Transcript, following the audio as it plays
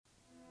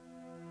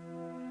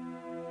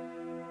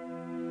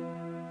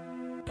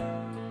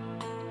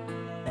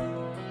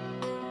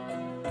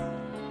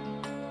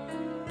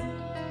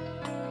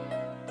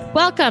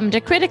Welcome to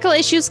Critical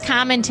Issues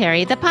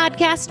Commentary, the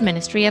podcast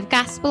ministry of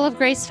Gospel of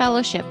Grace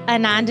Fellowship, a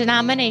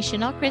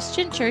non-denominational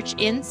Christian church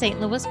in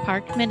St. Louis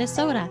Park,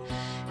 Minnesota.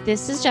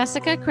 This is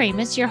Jessica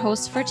Kramus, your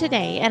host for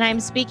today, and I'm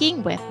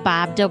speaking with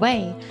Bob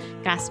DeWay,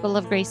 Gospel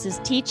of Grace's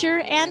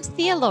teacher and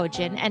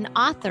theologian and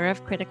author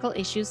of Critical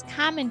Issues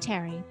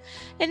Commentary.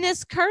 In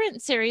this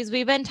current series,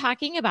 we've been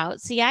talking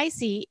about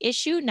CIC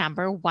issue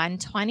number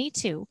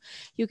 122.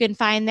 You can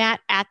find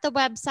that at the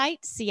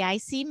website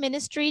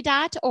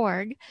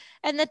cicministry.org,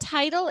 and the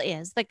title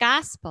is The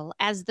Gospel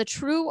as the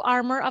True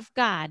Armor of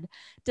God,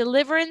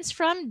 Deliverance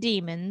from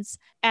Demons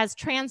as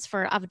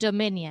Transfer of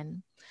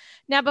Dominion.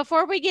 Now,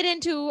 before we get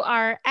into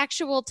our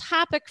actual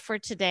topic for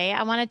today,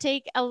 I want to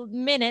take a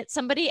minute.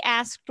 Somebody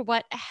asked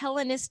what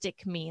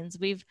Hellenistic means.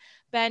 We've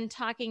been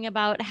talking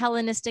about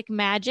Hellenistic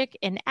magic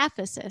in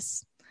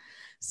Ephesus.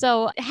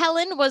 So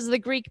Helen was the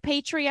Greek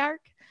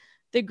patriarch.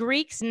 The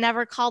Greeks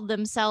never called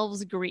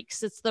themselves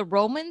Greeks. It's the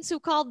Romans who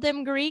called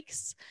them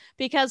Greeks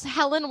because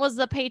Helen was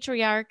the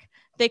patriarch.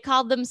 They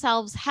called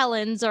themselves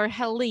Hellenes or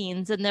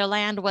Hellenes, and their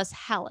land was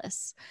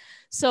Hellas.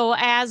 So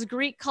as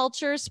Greek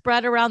culture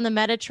spread around the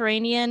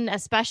Mediterranean,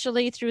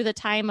 especially through the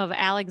time of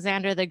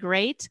Alexander the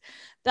Great,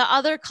 the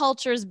other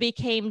cultures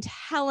became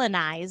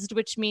Hellenized,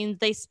 which means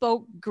they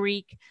spoke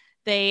Greek,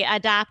 they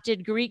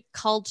adopted Greek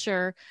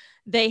culture,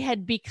 they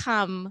had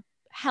become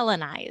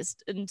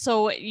Hellenized. And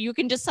so you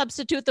can just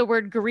substitute the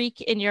word Greek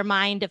in your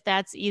mind if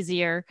that's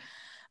easier.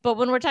 But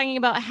when we're talking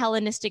about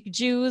Hellenistic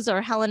Jews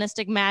or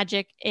Hellenistic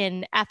magic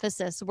in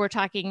Ephesus, we're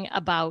talking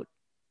about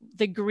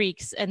the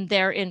Greeks and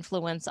their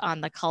influence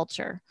on the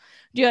culture.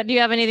 Do you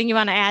have anything you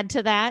want to add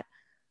to that?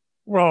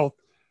 Well,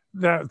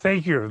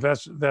 thank you.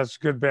 That's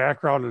good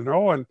background to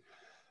know. And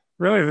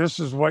really,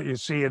 this is what you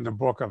see in the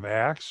book of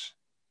Acts.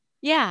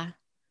 Yeah.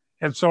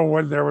 And so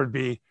when there would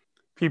be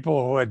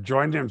people who had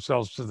joined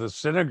themselves to the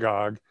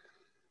synagogue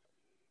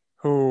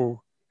who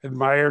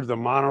admired the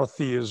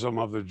monotheism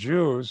of the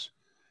Jews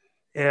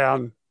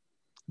and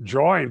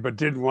joined but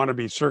didn't want to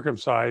be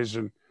circumcised,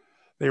 and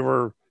they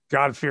were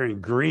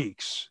God-fearing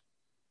Greeks.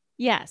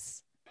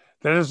 Yes.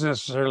 That doesn't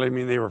necessarily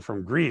mean they were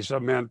from Greece.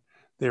 It meant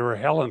they were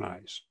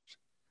Hellenized.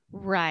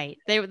 Right.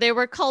 They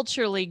were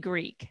culturally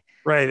Greek.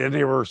 Right. And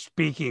they were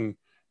speaking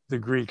the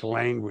Greek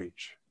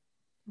language.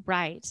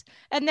 Right.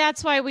 And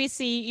that's why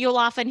you'll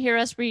often hear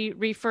us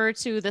refer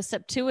to the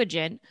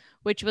Septuagint,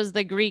 which was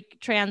the Greek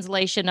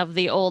translation of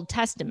the Old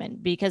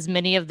Testament, because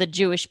many of the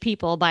Jewish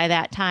people by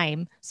that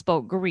time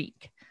spoke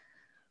Greek.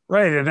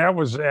 Right. And that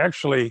was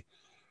actually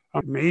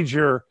a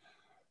major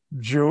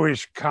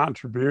Jewish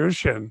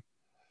contribution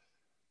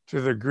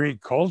to the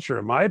Greek culture,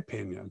 in my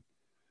opinion,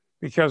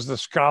 because the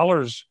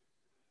scholars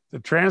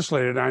that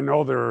translated, I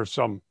know there are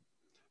some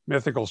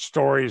mythical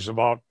stories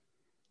about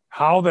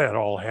how that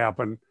all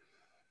happened,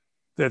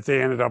 that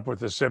they ended up with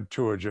the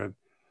Septuagint.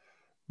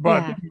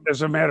 But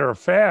as a matter of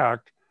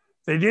fact,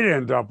 they did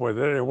end up with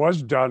it. It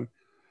was done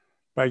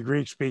by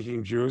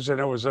Greek-speaking Jews,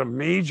 and it was a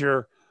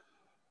major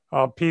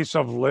piece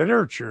of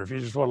literature, if you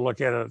just want to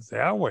look at it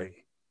that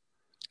way.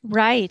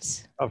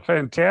 Right. A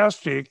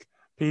fantastic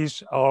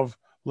piece of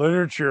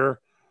literature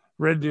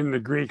written in the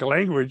Greek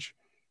language,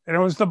 and it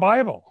was the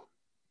Bible.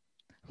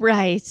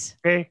 Right.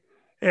 Okay.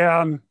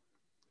 And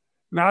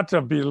not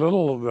to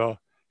belittle the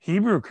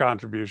Hebrew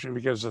contribution,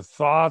 because the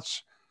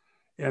thoughts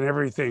and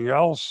everything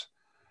else,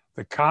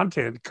 the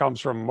content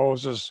comes from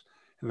Moses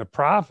and the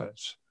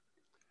prophets,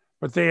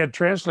 but they had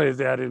translated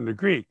that into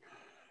Greek.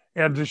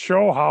 And to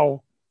show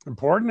how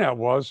important that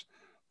was,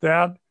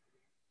 that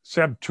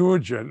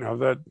Septuagint, now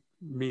that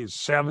means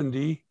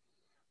 70,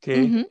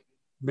 okay,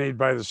 made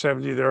by the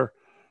 70. Their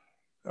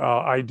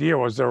idea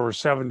was there were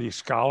 70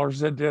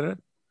 scholars that did it.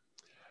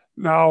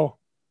 Now,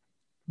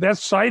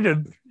 that's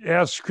cited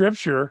as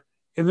scripture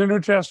in the New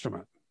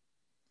Testament.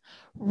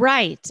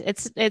 Right.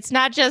 It's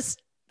not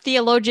just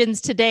theologians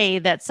today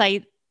that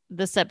cite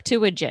the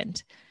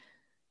Septuagint.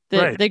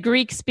 The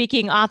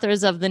Greek-speaking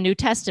authors of the New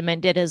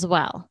Testament did as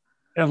well.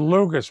 And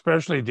Luke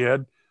especially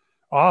did,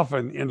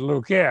 often in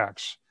Luke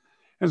Acts.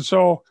 And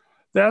so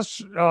that's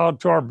to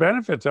our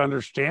benefit to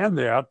understand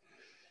that.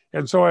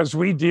 And so as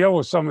we deal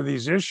with some of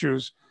these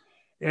issues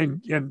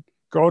and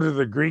go to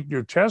the Greek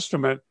New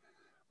Testament,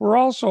 we're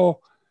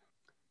also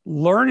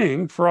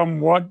learning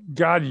from what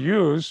God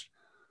used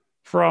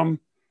from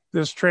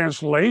this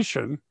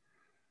translation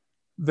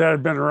that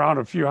had been around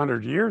a few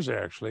hundred years,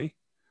 actually.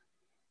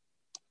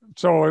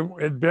 So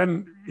it had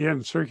been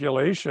in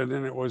circulation,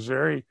 and it was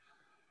very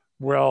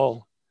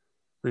well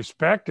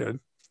respected.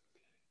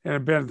 And it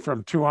had been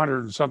from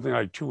 200 and something,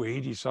 like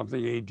 280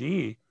 something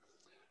AD,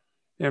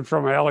 and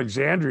from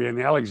Alexandria.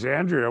 And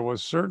Alexandria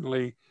was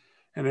certainly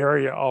an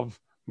area of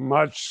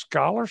much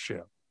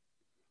scholarship.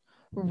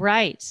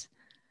 Right.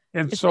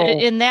 And so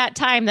in that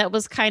time, that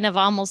was kind of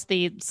almost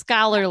the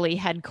scholarly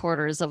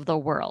headquarters of the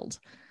world.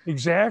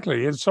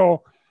 Exactly. And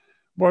so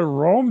what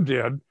Rome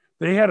did,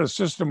 they had a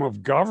system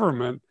of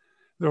government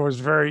that was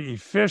very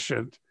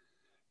efficient,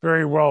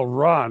 very well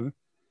run.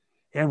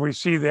 And we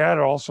see that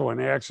also in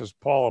Acts as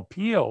Paul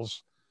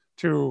appeals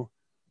to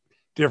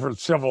different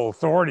civil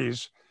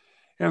authorities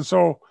And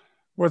so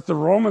with the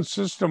Roman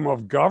system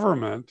of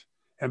government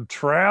and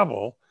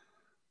travel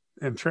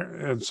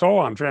and so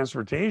on,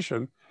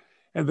 transportation,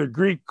 and the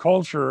Greek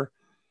culture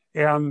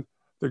and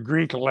the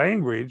Greek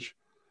language,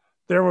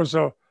 there was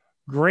a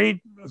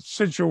great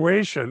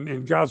situation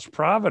in God's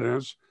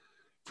providence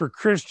for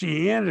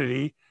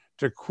Christianity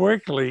to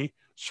quickly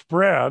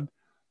spread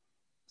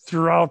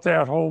throughout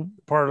that whole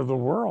part of the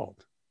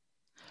world.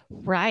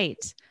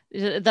 Right.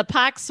 The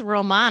Pax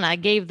Romana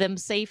gave them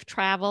safe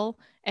travel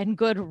and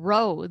good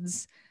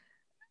roads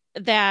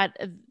that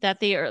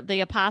the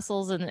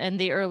apostles and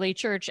the early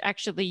church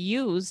actually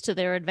used to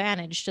their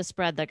advantage to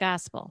spread the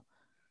gospel.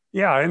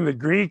 Yeah, and the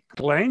Greek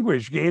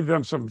language gave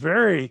them some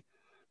very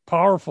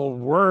powerful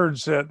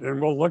words that,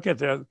 and we'll look at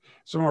that in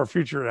some of our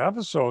future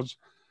episodes,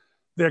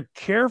 that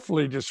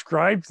carefully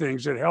describe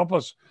things that help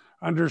us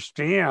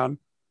understand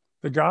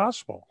the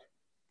gospel.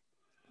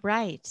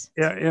 Right.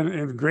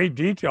 In great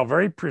detail,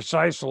 very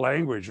precise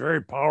language,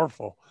 very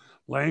powerful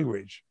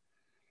language.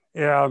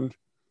 And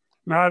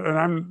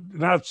I'm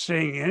not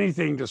saying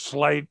anything to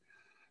slight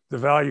the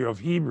value of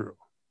Hebrew.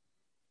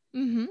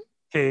 Mm-hmm.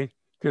 Okay,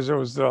 because it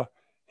was the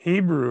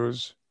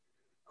Hebrews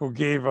who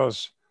gave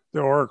us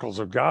the oracles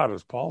of God,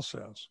 as Paul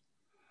says.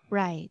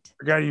 Right.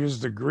 God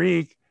used the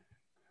Greek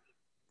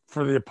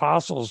for the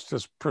apostles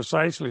to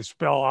precisely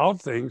spell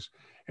out things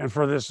and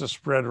for this to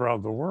spread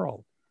around the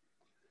world.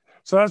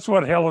 So that's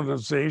what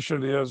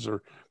Hellenization is,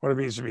 or what it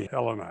means to be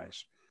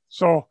Hellenized.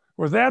 So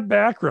with that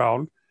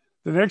background,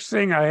 the next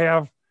thing I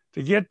have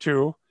to get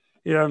to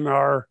in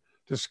our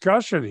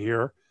discussion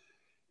here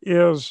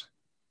is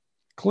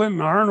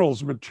Clinton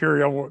Arnold's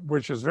material,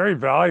 which is very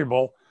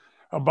valuable,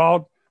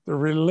 about the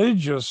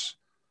religious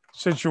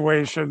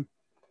situation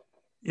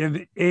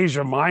in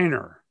Asia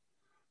Minor,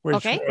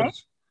 which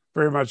was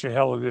very much a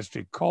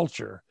Hellenistic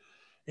culture.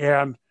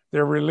 And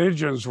their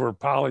religions were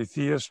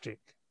polytheistic.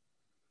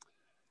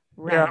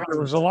 Right. And there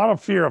was a lot of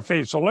fear of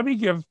faith. So let me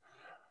give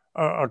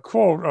a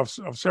quote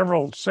of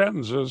several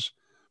sentences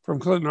from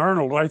Clinton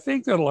Arnold. I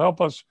think that'll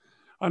help us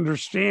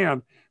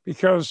understand,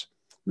 because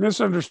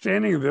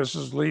misunderstanding of this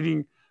is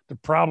leading to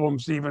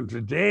problems even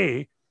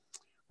today,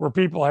 where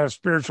people have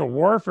spiritual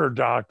warfare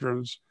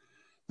doctrines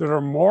that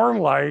are more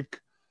like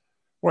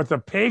what the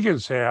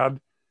pagans had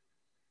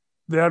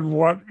than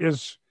what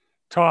is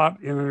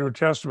taught in the New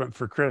Testament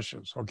for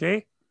Christians.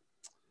 Okay?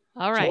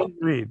 All right. So let's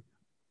read.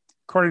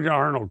 According to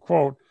Arnold,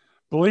 quote,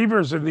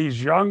 believers in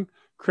these young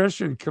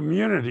Christian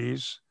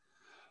communities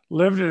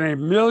lived in a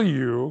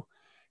milieu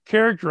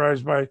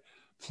characterized by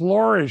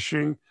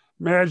flourishing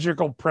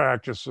magical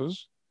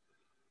practices,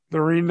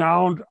 the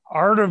renowned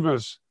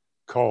Artemis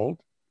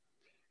cult,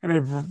 and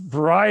a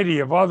variety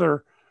of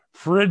other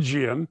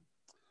Phrygian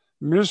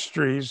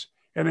mysteries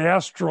and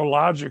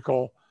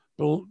astrological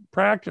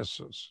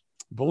practices,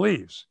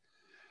 beliefs.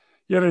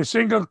 Yet a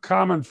single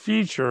common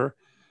feature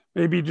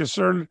may be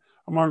discerned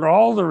among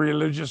all the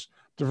religious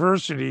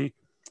diversity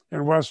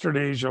in Western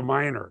Asia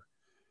Minor.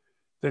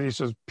 That he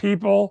says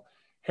people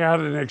had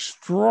an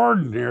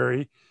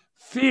extraordinary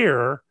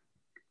fear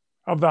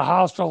of the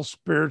hostile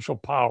spiritual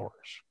powers.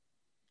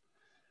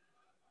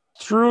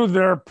 Through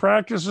their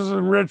practices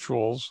and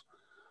rituals,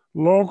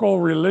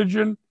 local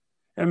religion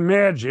and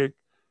magic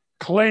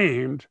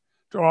claimed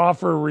to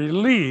offer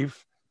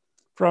relief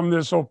from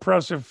this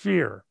oppressive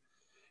fear,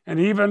 and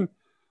even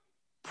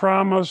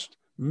promised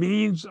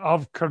means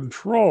of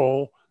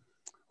control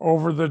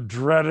over the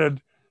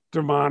dreaded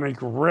demonic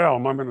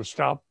realm. I'm going to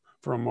stop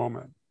for a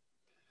moment.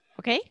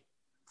 Okay.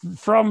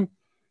 From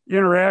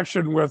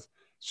interaction with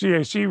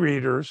CAC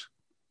readers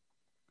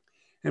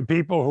and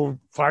people who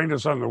find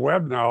us on the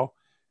web now,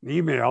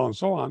 email and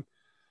so on,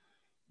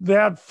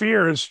 that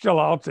fear is still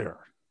out there.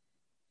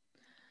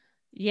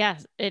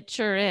 Yes, it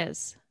sure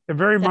is.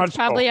 Very That's much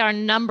probably so. our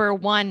number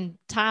one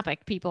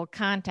topic people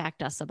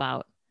contact us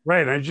about.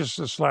 Right. I just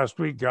this last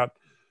week got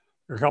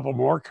a couple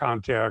more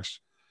contacts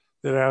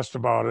that asked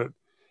about it.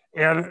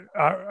 And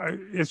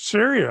it's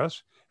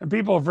serious, and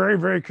people are very,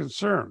 very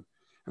concerned.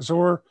 And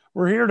so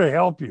we're here to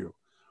help you.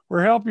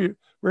 We're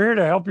here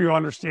to help you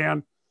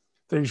understand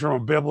things from a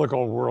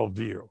biblical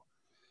worldview.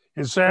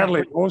 And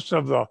sadly, most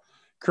of the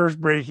curse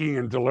breaking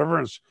and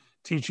deliverance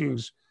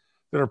teachings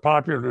that are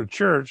popular in the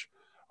church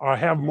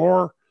have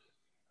more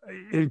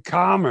in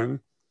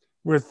common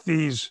with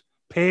these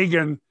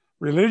pagan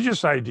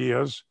religious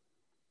ideas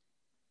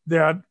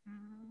that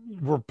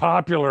were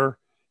popular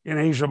in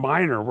Asia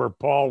Minor, where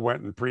Paul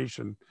went and preached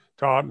and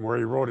taught, and where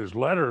he wrote his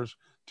letters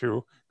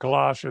to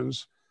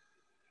Colossians,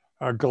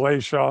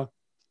 Galatia,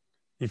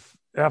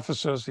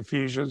 Ephesus,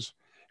 Ephesians,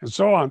 and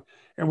so on.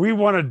 And we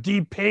want to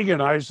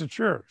de-paganize the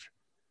church.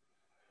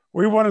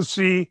 We want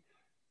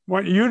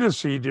you to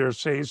see, dear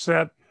saints,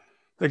 that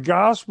the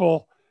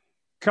gospel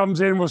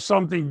comes in with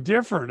something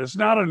different. It's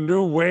not a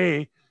new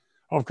way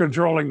of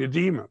controlling the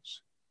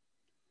demons.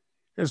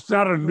 It's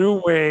not a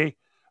new way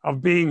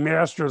of being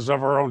masters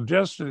of our own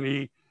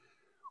destiny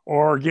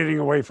or getting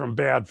away from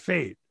bad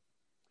fate.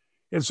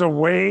 It's a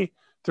way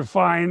to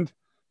find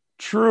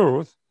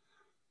truth,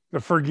 the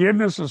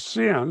forgiveness of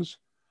sins,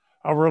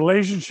 a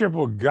relationship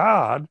with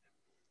God,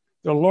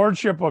 the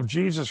lordship of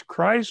Jesus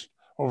Christ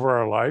over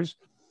our lives,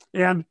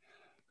 and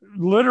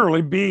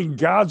literally being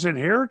God's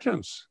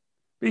inheritance,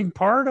 being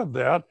part of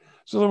that,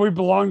 so that we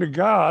belong to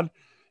God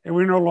and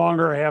we no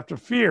longer have to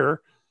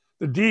fear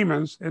the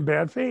demons and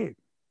bad faith.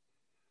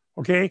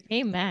 Okay?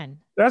 Amen.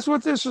 That's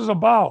what this is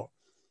about.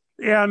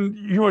 And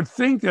you would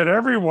think that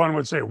everyone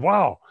would say,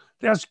 wow,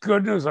 that's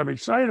good news. I'm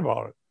excited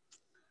about it.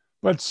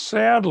 But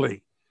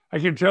sadly, I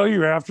can tell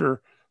you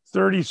after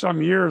 30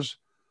 some years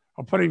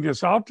of putting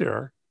this out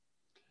there,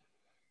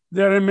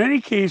 that in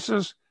many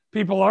cases,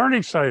 people aren't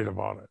excited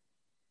about it.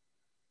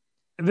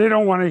 And they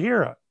don't want to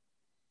hear it.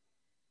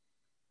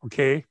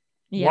 Okay?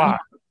 Yeah.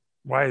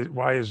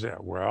 Why is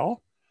that?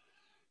 Well,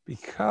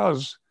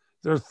 because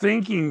they're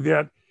thinking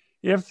that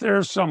if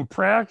there's some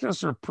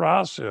practice or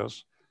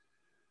process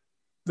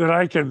that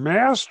I can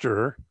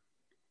master,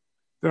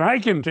 then I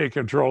can take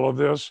control of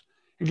this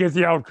and get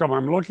the outcome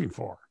I'm looking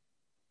for.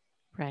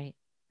 Right.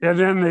 And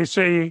then they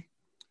say,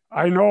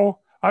 I know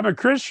I'm a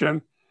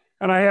Christian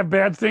and I have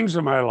bad things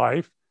in my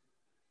life,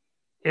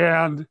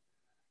 and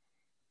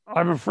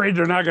I'm afraid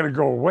they're not going to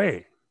go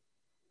away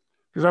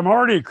because I'm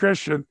already a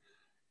Christian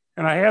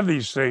and I have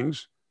these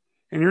things,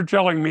 and you're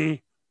telling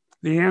me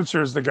the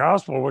answer is the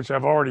gospel, which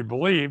I've already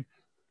believed.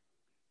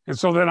 And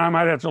so then I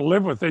might have to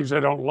live with things I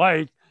don't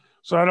like.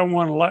 So I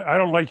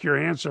don't like your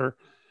answer.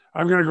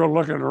 I'm going to go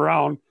looking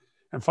around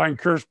and find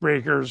curse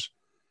breakers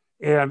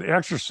and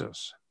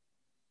exorcists.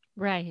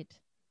 Right.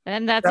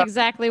 And that's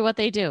exactly what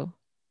they do.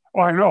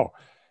 Oh, I know.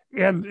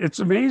 And it's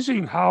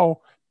amazing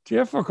how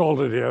difficult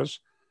it is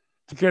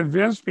to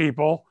convince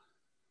people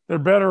they're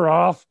better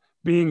off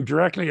being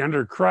directly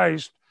under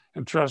Christ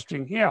and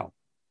trusting Him.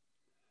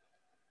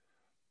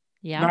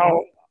 Yeah.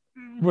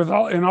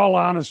 Now, in all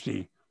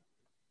honesty,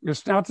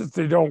 it's not that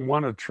they don't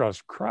want to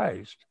trust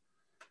Christ,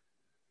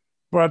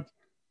 but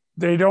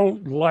they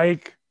don't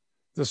like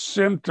the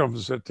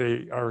symptoms that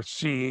they are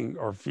seeing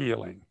or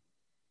feeling.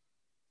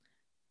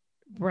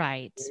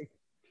 Right.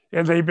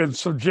 And they've been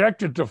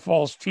subjected to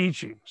false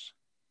teachings.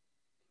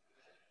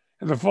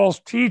 And the false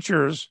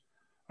teachers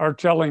are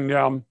telling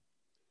them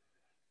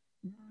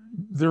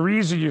the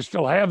reason you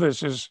still have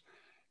this is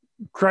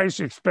Christ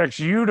expects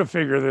you to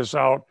figure this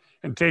out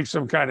and take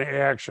some kind of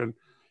action.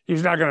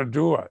 He's not going to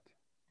do it.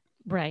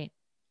 Right.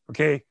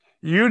 Okay.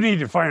 You need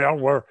to find out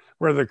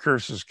where the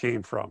curses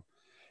came from.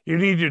 You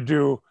need to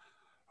do,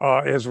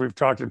 as we've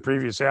talked in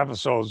previous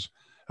episodes,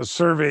 a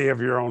survey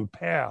of your own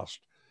past.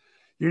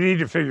 You need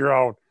to figure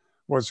out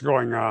what's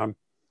going on,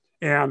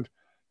 and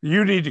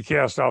you need to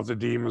cast out the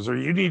demons, or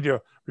you need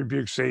to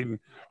rebuke Satan,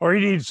 or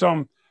you need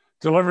some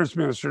deliverance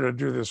minister to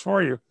do this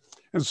for you.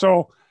 And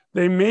so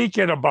they make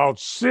it about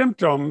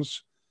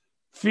symptoms,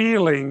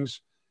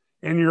 feelings,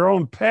 in your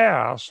own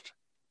past,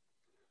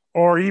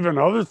 or even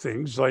other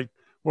things like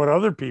what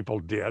other people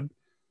did,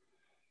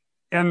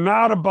 and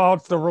not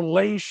about the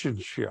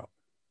relationship.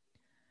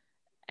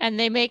 And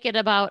they make it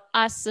about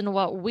us and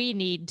what we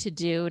need to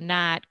do,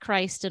 not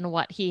Christ and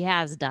what He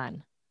has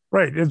done.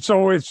 Right. And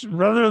so it's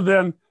rather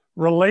than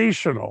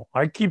relational,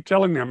 I keep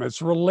telling them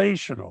it's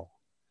relational.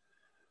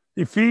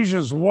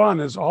 Ephesians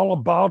 1 is all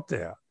about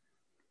that.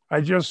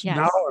 I just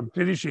now am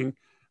finishing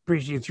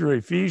preaching through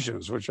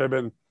Ephesians, which I've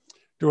been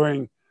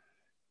doing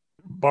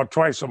about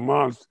twice a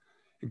month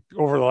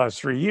over the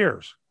last 3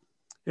 years.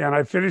 And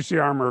I finished the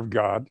armor of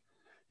God.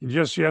 And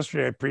just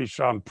yesterday, I preached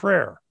on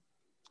prayer.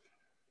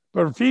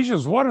 But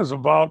Ephesians 1 is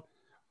about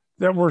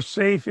that we're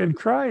safe in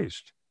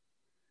Christ.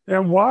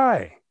 And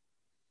why?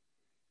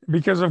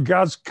 Because of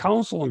God's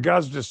counsel and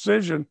God's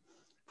decision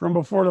from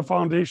before the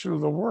foundation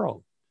of the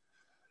world.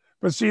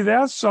 But see,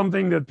 that's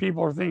something that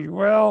people are thinking,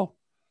 well,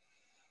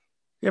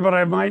 yeah, but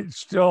I might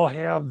still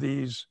have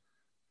these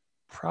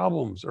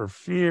problems or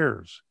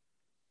fears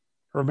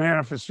or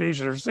manifestations.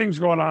 There's things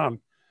going on.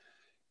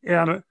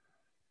 And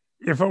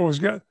if it was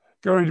going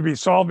to be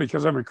solved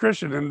because I'm a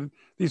Christian, and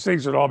these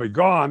things would all be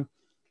gone.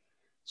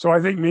 So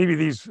I think maybe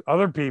these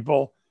other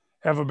people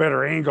have a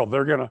better angle.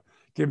 They're going to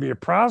give me a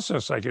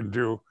process I can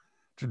do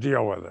to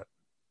deal with it.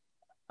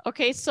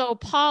 Okay, so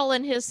Paul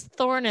and his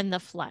thorn in the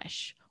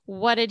flesh,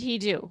 what did he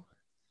do?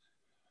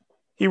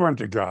 He went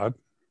to God.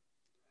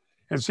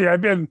 And see,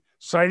 I've been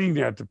citing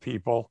that to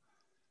people.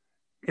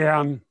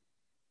 And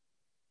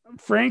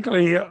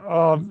frankly,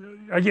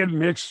 I get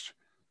mixed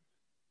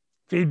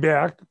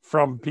feedback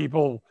from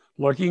people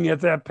looking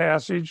at that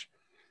passage.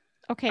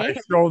 Okay. I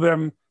show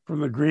them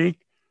from the Greek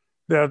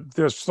that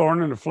this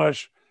thorn in the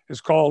flesh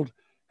is called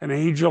an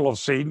angel of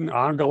Satan,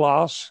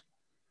 angelos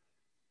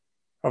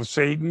of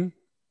Satan.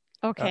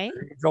 Okay.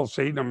 An angel of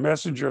Satan, a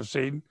messenger of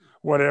Satan,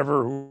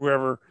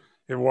 whoever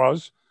it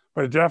was,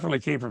 but it definitely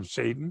came from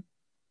Satan.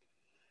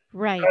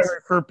 Right. I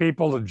refer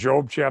people to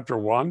Job chapter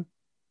 1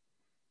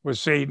 with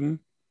Satan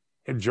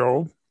and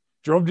Job.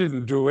 Job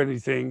didn't do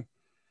anything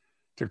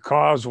to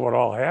cause what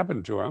all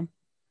happened to him.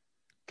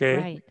 Okay.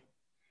 Right.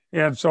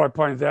 And so I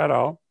pointed that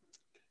out.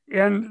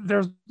 And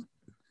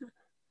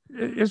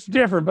it's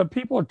different, but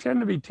people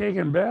tend to be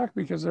taken back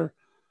because they're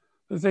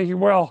thinking,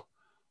 well,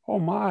 oh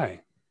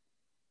my,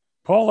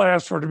 Paul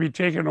asked for it to be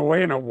taken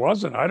away and it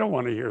wasn't. I don't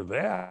want to hear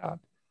that.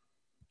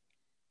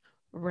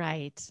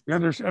 Right. You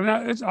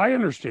understand? I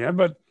understand,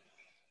 but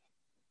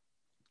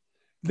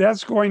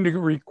that's going to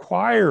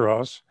require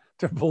us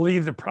to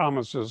believe the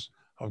promises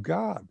of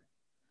God.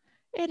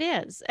 It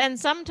is. And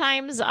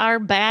sometimes our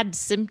bad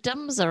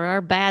symptoms or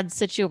our bad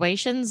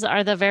situations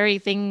are the very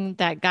thing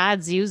that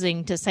God's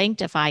using to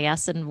sanctify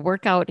us and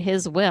work out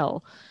his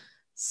will.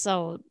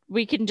 So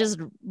we can just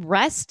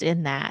rest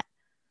in that.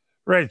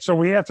 Right. So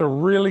we have to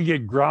really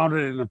get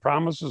grounded in the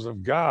promises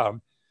of God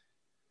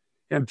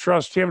and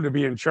trust him to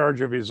be in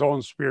charge of his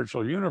own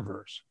spiritual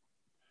universe.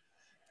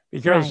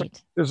 Because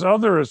this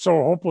other is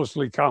so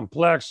hopelessly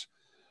complex,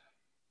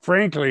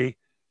 frankly,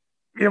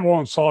 it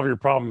won't solve your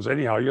problems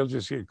anyhow. You'll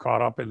just get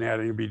caught up in that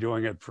and you'll be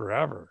doing it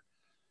forever.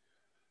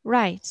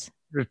 Right.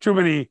 There's too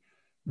many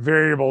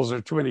variables,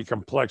 there's too many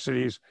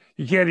complexities.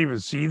 You can't even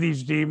see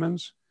these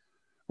demons.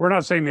 We're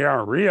not saying they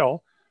aren't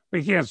real.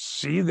 We can't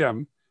see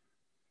them,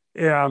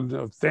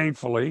 and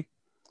thankfully,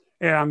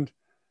 and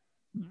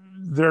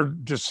they're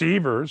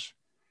deceivers.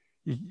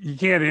 You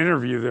can't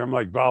interview them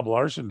like Bob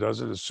Larson does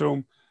and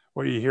assume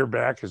what you hear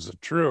back is the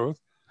truth,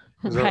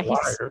 because they're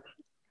liars.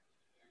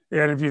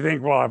 And if you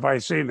think, well, if I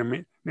say in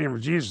the name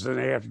of Jesus, then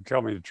they have to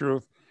tell me the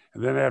truth,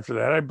 and then after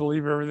that, I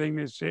believe everything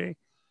they say.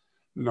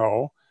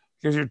 No,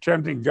 because you're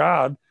tempting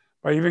God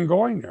by even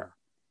going there.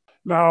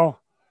 Now,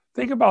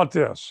 think about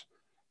this.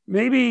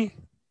 Maybe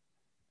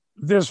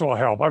this will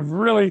help. I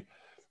really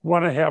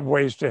want to have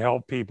ways to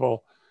help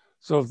people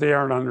so that they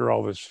aren't under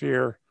all this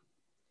fear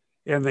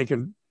and they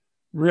can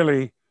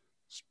really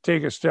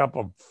take a step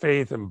of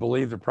faith and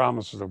believe the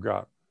promises of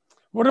God.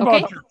 What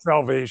about your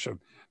salvation?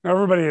 Now,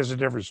 everybody has a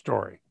different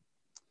story.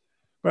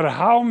 But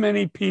how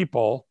many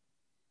people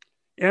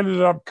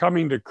ended up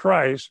coming to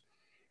Christ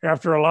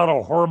after a lot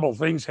of horrible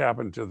things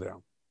happened to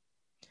them?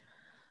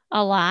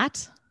 A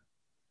lot.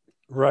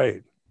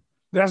 Right.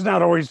 That's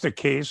not always the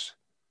case,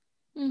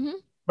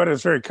 but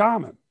it's very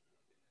common.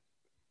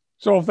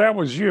 So if that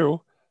was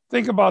you,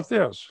 think about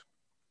this.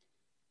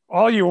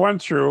 All you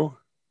went through,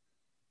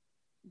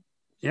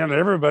 and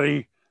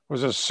everybody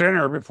was a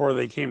sinner before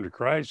they came to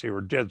Christ. They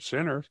were dead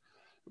sinners.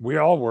 We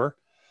all were.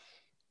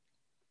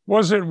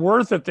 Was it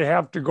worth it to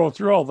have to go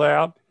through all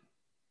that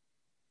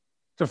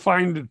to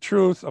find the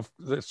truth of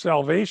the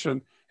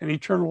salvation and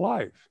eternal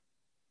life?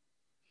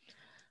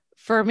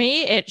 For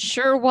me, it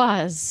sure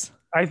was.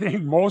 I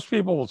think most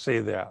people will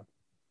say that.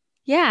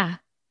 Yeah.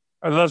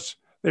 Unless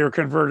they were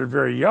converted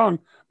very young,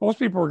 most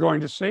people are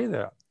going to say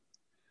that.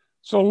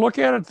 So look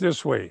at it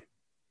this way.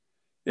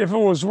 If it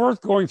was worth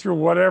going through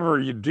whatever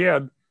you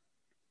did,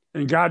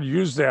 and God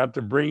used that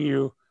to bring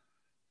you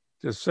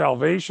to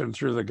salvation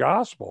through the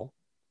gospel,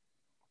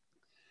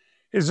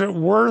 is it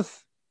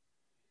worth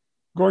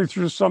going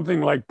through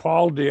something like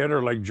Paul did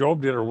or like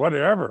Job did or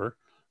whatever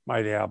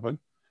might happen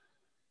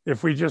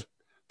if we just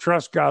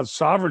trust God's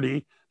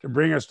sovereignty to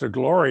bring us to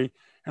glory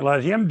and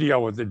let him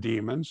deal with the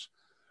demons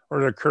or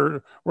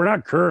the we're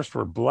not cursed,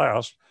 we're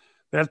blessed.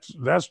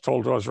 That's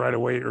told to us right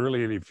away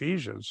early in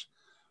Ephesians.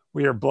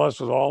 We are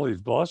blessed with all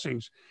these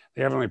blessings,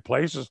 the heavenly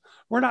places.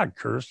 We're not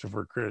cursed if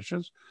we're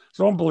Christians.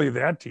 So don't believe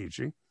that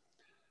teaching.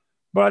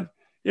 But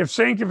if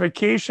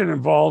sanctification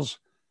involves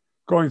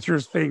going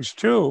through things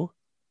too,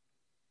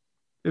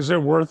 is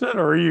it worth it?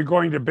 Or are you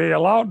going to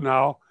bail out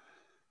now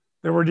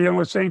that we're dealing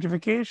with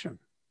sanctification?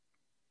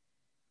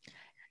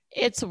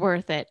 It's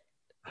worth it.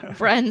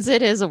 Friends,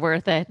 it is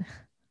worth it.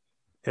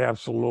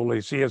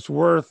 Absolutely. See, it's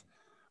worth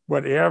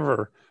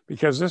whatever,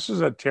 because this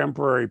is a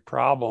temporary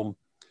problem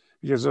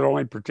because it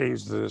only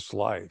pertains to this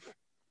life.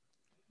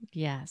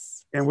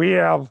 Yes. And we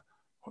have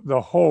the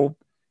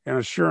hope and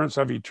assurance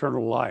of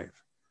eternal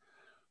life.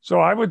 So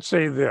I would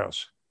say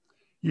this.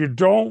 You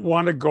don't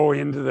want to go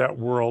into that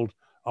world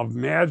of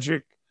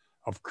magic,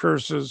 of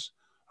curses,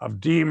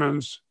 of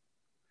demons,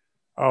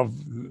 of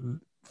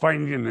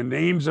finding the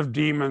names of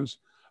demons,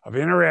 of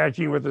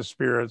interacting with the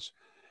spirits,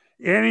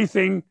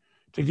 anything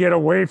to get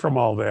away from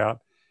all that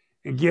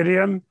and get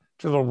into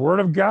the Word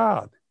of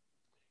God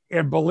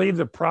and believe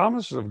the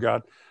promises of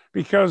God.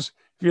 Because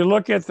if you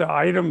look at the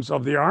items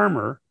of the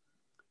armor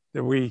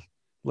that we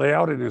lay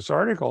out in this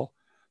article,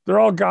 they're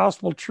all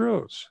gospel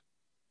truths.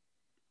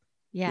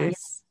 Yes. Okay?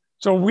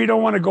 So we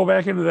don't want to go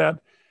back into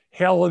that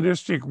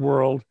Hellenistic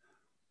world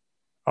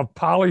of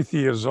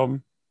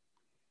polytheism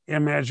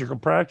and magical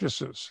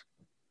practices.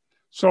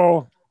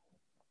 So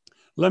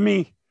let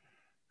me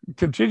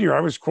continue. I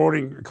was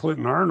quoting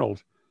Clinton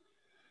Arnold.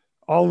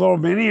 Although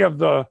many of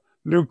the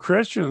new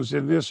Christians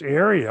in this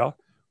area,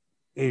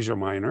 Asia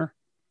Minor,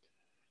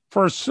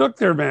 forsook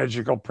their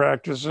magical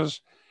practices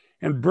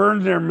and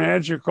burned their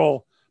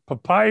magical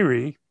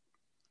papyri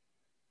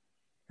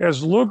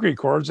as Luke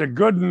records, a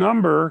good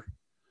number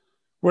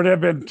would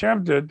have been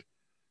tempted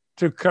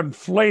to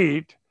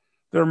conflate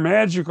their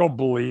magical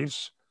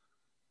beliefs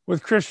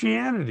with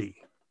Christianity.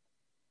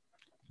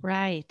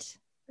 Right.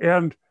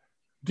 And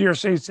dear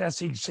saints,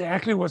 that's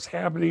exactly what's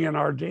happening in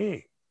our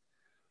day.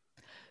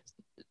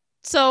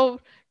 So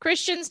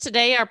Christians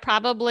today are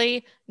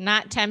probably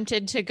not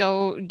tempted to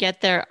go get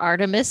their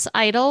Artemis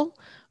idol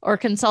or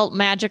consult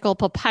magical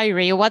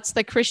papyri. What's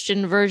the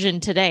Christian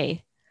version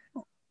today?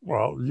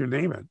 Well, you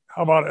name it.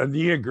 How about a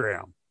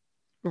Enneagram?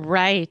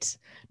 Right.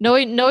 Know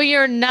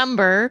your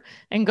number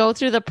and go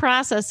through the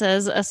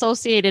processes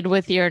associated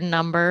with your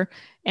number,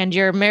 and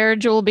your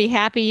marriage will be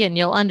happy and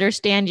you'll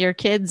understand your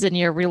kids and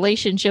your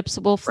relationships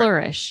will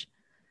flourish.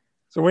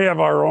 So we have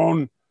our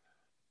own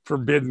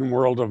forbidden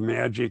world of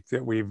magic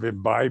that we've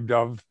imbibed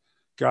of.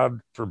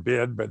 God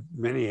forbid, but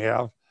many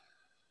have.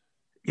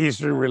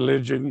 Eastern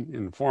religion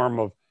in the form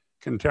of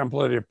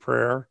contemplative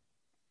prayer.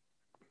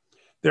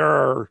 There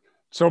are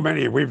so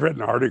many. We've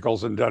written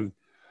articles and done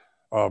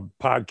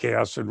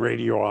podcasts and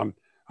radio on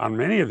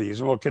many of these,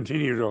 and we'll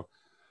continue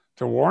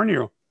to warn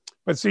you.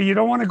 But see, you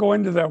don't want to go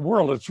into that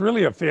world. It's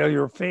really a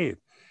failure of faith.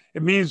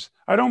 It means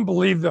I don't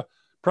believe the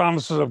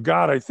promises of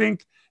God. I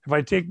think if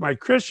I take my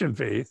Christian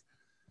faith,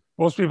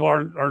 most people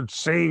aren't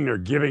saying they're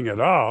giving it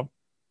up.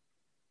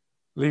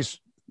 At least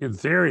in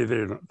theory,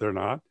 they're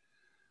not.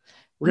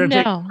 We're going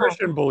to take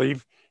Christian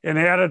belief and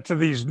add it to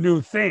these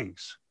new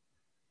things.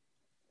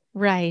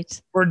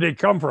 Right. Where'd they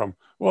come from?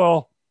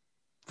 Well,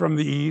 from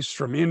the East,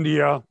 from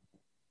India,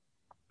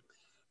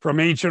 from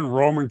ancient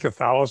Roman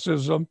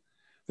Catholicism.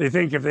 They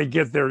think if they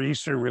get their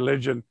Eastern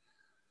religion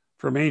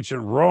from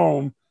ancient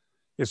Rome,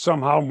 it's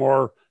somehow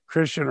more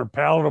Christian or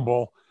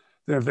palatable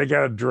than if they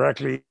got it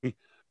directly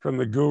from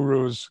the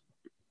gurus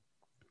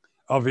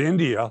of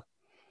India.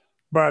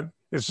 But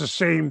it's the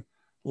same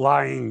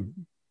lying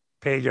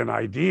pagan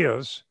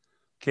ideas,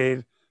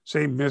 okay,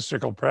 same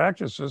mystical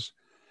practices.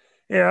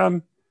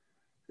 And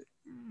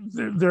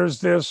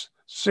there's this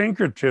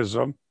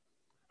syncretism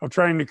of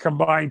trying to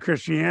combine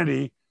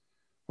Christianity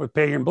with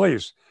pagan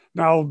beliefs.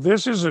 Now,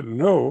 this isn't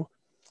new.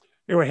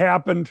 It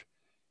happened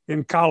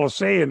in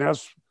Colossae, and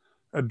that's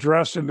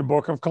addressed in the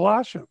book of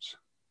Colossians.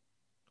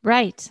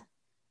 Right.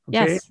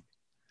 Okay? Yes.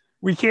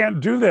 We can't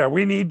do that.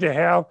 We need to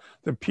have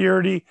the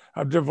purity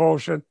of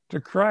devotion to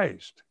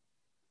Christ.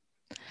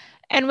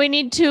 And we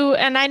need to,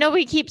 and I know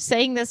we keep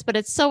saying this, but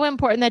it's so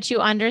important that you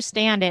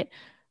understand it.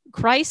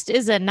 Christ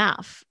is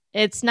enough.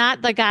 It's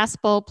not the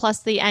gospel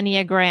plus the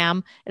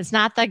Enneagram. It's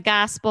not the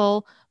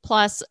gospel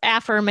plus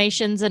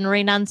affirmations and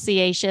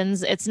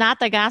renunciations. It's not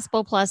the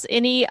gospel plus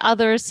any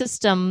other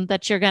system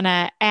that you're going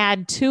to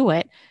add to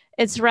it.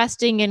 It's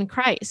resting in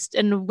Christ.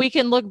 And we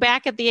can look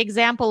back at the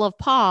example of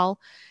Paul.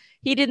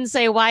 He didn't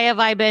say, why have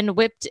I been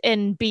whipped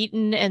and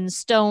beaten and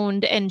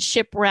stoned and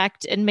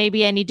shipwrecked? And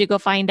maybe I need to go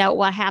find out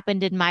what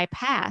happened in my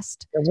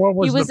past.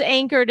 He was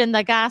anchored in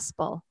the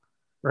gospel.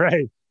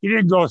 Right. He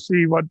didn't go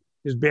see what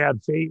his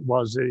bad fate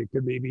was, that it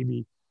could maybe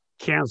be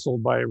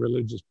canceled by a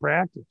religious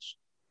practice.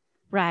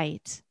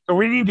 Right. So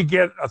we need to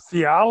get a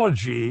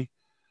theology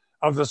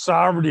of the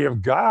sovereignty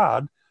of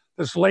God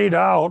that's laid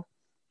out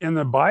in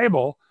the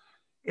Bible.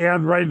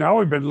 And right now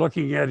we've been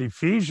looking at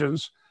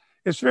Ephesians.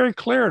 It's very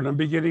clear in the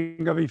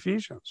beginning of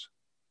Ephesians.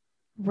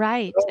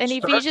 Right. And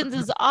Ephesians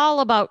is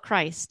all about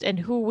Christ and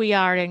who we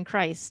are in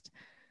Christ.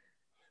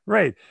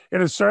 Right.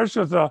 And it starts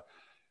with a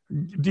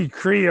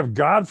decree of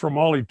God from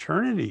all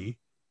eternity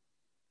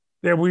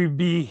that we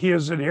be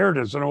his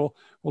inheritance. And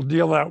we'll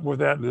deal with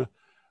that in a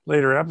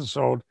later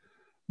episode.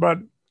 But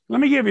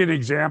let me give you an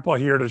example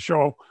here to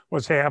show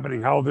what's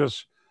happening, how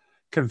this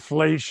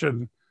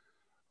conflation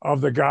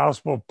of the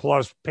gospel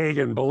plus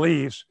pagan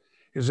beliefs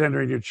is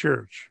entering the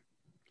church.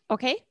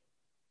 Okay.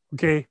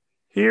 Okay.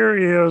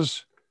 Here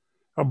is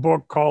a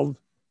book called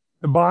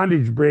The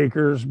Bondage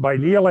Breakers by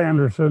Neil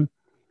Anderson.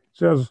 It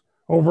says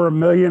over 1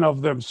 million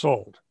of them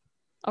sold.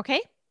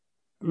 Okay.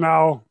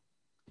 Now,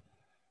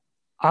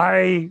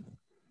 I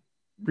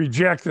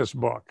reject this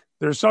book.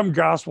 There's some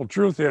gospel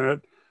truth in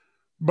it,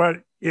 but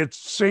it's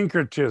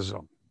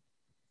syncretism.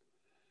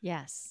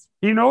 Yes.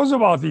 He knows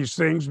about these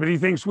things, but he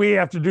thinks we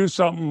have to do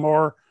something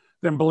more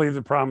than believe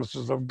the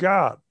promises of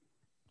God.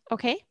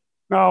 Okay.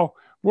 Now,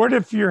 what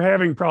if you're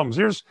having problems?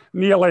 Here's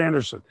Neil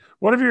Anderson.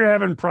 What if you're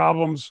having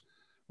problems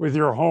with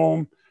your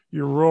home,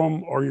 your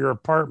room, or your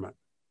apartment?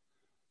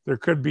 There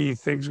could be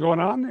things going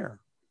on there.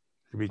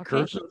 It could be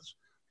curses.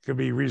 It could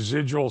be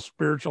residual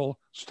spiritual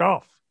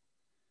stuff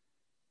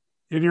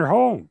in your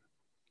home.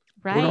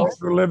 Right. Who knows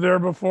who lived there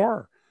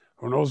before?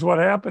 Who knows what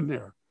happened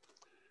there?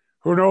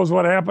 Who knows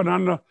what happened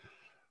on the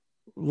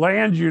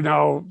land you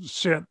now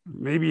sit?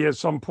 Maybe at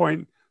some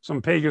point,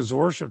 some pagans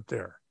worship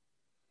there.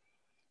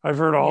 I've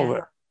heard all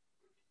that.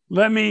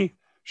 Let me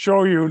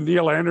show you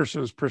Neil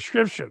Anderson's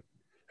prescription.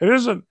 It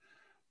isn't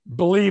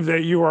believe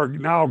that you are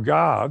now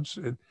God's.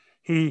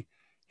 He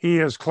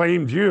has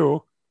claimed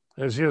you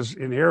as his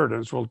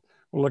inheritance. We'll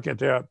look at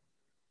that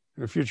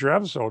in a future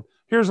episode.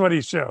 Here's what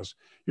he says.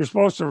 You're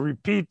supposed to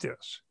repeat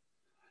this.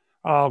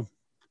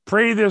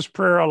 Pray this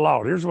prayer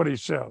aloud. Here's what he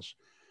says.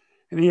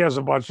 And he has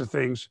a bunch of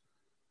things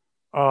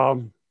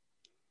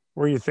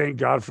where you thank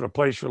God for the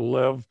place you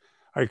live.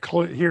 I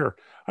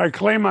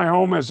claim my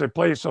home as a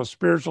place of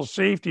spiritual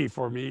safety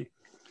for me,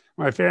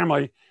 my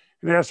family,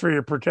 and ask for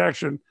your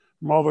protection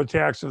from all the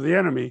attacks of the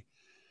enemy.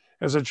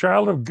 As a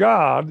child of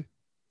God,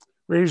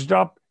 raised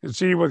up and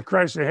seated with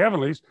Christ in the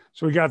heavenlies.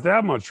 So we got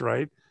that much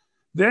right.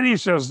 Then he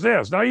says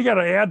this. Now you got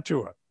to add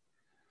to it.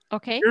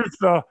 Okay. Here's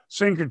the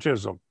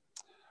syncretism.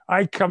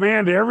 I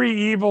command every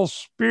evil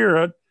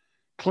spirit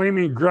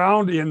claiming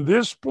ground in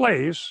this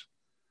place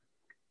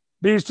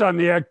based on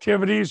the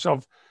activities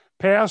of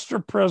past or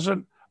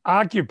present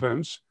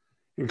occupants,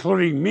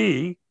 including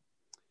me,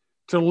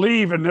 to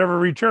leave and never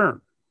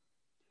return.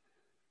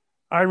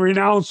 I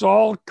renounce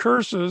all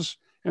curses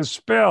and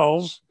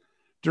spells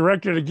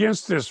directed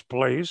against this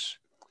place.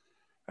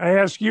 I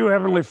ask you,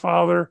 Heavenly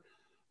Father,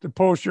 to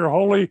post your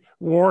holy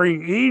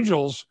warring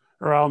angels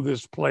around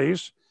this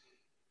place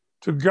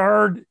to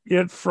guard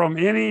it from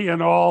any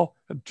and all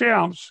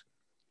attempts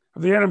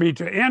of the enemy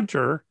to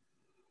enter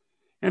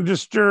and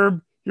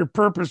disturb your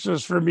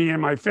purposes for me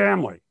and my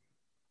family.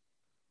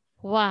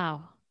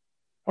 Wow.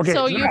 Okay.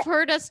 So you've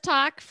heard us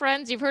talk,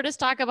 friends, you've heard us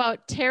talk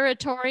about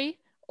territory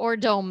or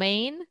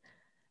domain.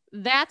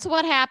 That's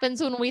what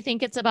happens when we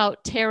think it's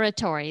about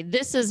territory.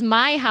 This is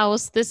my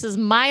house. This is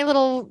my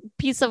little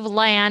piece of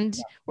land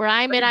where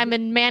I'm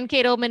in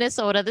Mankato,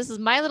 Minnesota. This is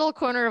my little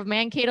corner of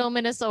Mankato,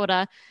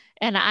 Minnesota.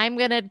 And I'm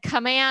going to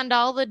command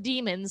all the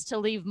demons to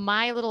leave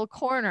my little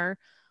corner,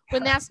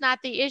 when that's not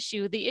the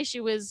issue. The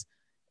issue is,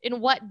 in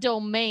what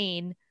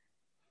domain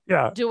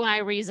do I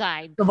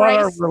reside? It's about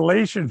our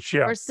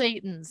relationship. Or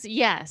Satan's?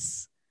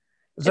 Yes.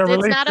 It's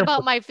not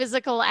about my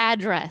physical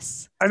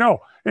address. I know.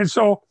 And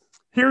so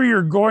here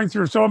you're going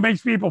through, so it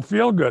makes people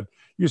feel good.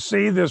 You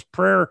say this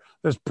prayer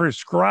that's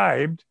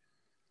prescribed,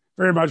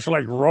 very much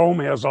like Rome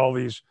has all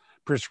these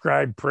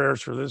prescribed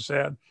prayers for this,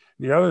 that, and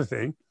the other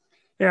thing.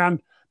 And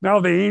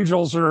now the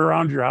angels are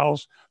around your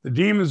house, the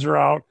demons are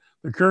out,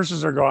 the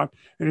curses are gone,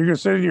 and you can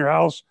sit in your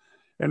house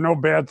and no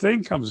bad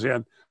thing comes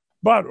in.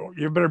 But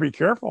you better be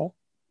careful.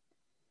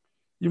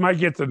 You might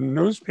get the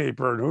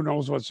newspaper and who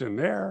knows what's in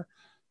there.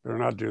 Better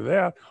not do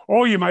that.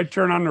 Oh, you might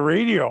turn on the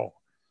radio.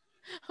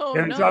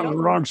 And it's on the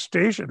wrong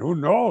station. Who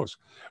knows?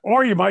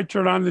 Or you might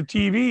turn on the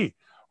TV.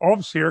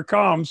 Oops, here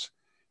comes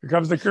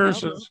the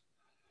curses.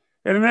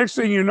 And the next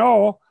thing you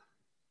know,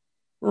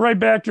 we're right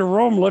back to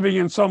Rome, living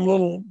in some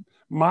little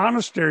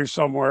monastery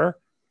somewhere,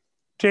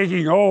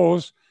 taking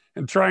oaths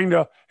and trying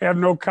to have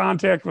no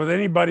contact with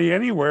anybody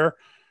anywhere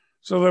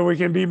so that we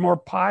can be more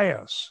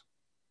pious.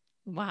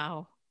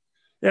 Wow.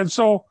 And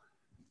so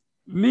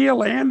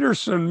Neil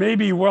Anderson may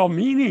be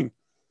well-meaning,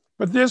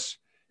 but this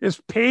is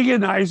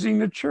paganizing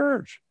the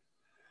church.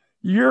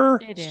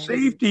 Your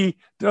safety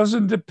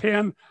doesn't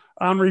depend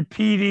on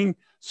repeating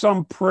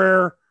some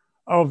prayer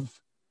of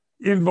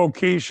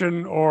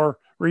invocation or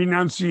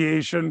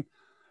renunciation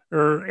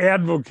or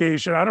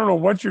advocation. I don't know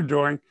what you're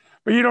doing,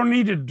 but you don't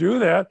need to do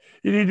that.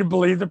 You need to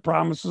believe the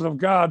promises of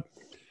God.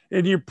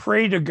 And you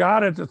pray to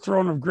God at the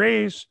throne of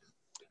grace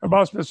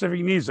about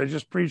specific needs. I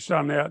just preached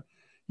on that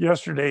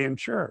yesterday in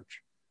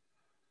church.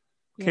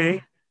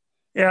 Okay.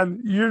 Yeah.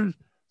 And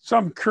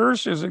some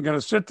curse isn't going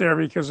to sit there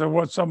because of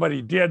what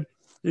somebody did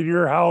in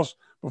your house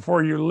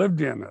before you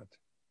lived in it.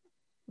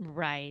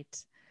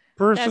 Right.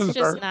 That's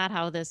just not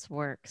how this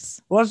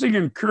works. Blessing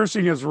and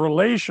cursing is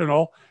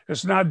relational.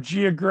 It's not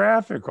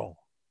geographical.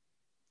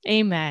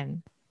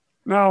 Amen.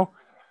 Now,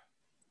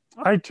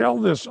 I tell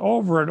this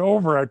over and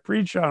over. I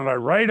preach on it. I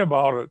write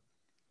about it.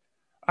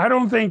 I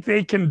don't think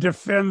they can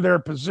defend their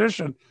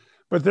position,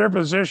 but their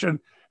position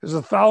is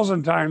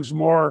 1,000 times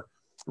more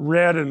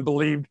read and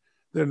believed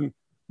than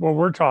what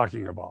we're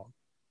talking about.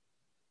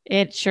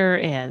 It sure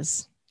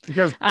is.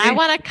 Because I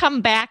want to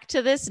come back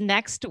to this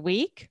next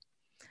week.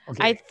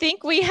 Okay. I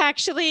think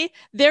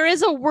there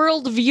is a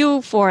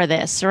worldview for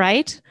this,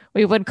 right?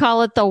 We would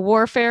call it the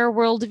warfare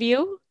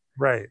worldview.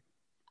 Right.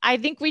 I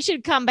think we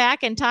should come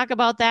back and talk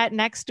about that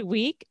next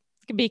week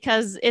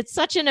because it's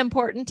such an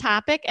important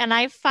topic. And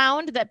I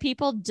found that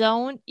people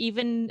don't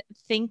even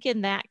think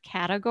in that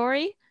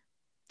category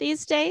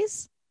these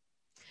days.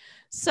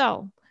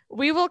 So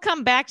we will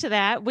come back to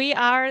that.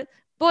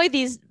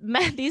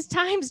 These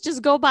times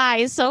just go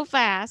by so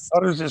fast.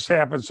 How does this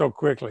happen so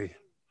quickly?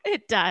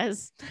 It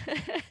does.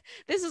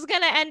 This is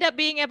going to end up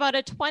being about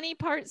a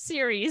 20-part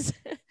series,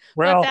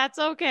 well, but that's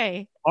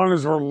okay. As long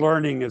as we're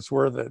learning, it's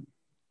worth it.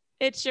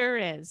 It sure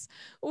is.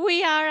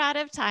 We are out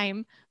of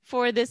time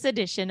for this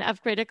edition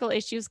of Critical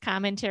Issues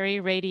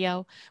Commentary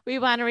Radio. We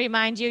want to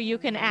remind you, you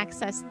can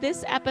access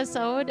this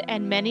episode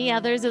and many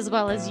others, as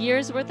well as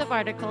years worth of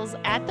articles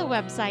at the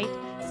website,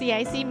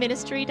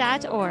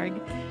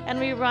 cicministry.org. And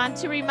we want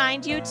to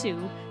remind you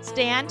to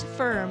stand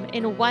firm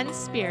in one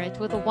spirit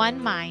with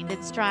one mind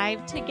and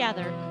strive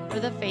together for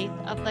the faith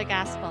of the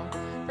gospel.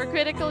 For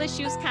Critical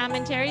Issues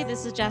Commentary,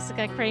 this is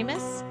Jessica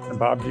Kramus and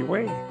Bob D.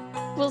 Wade.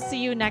 We'll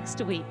see you next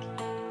week.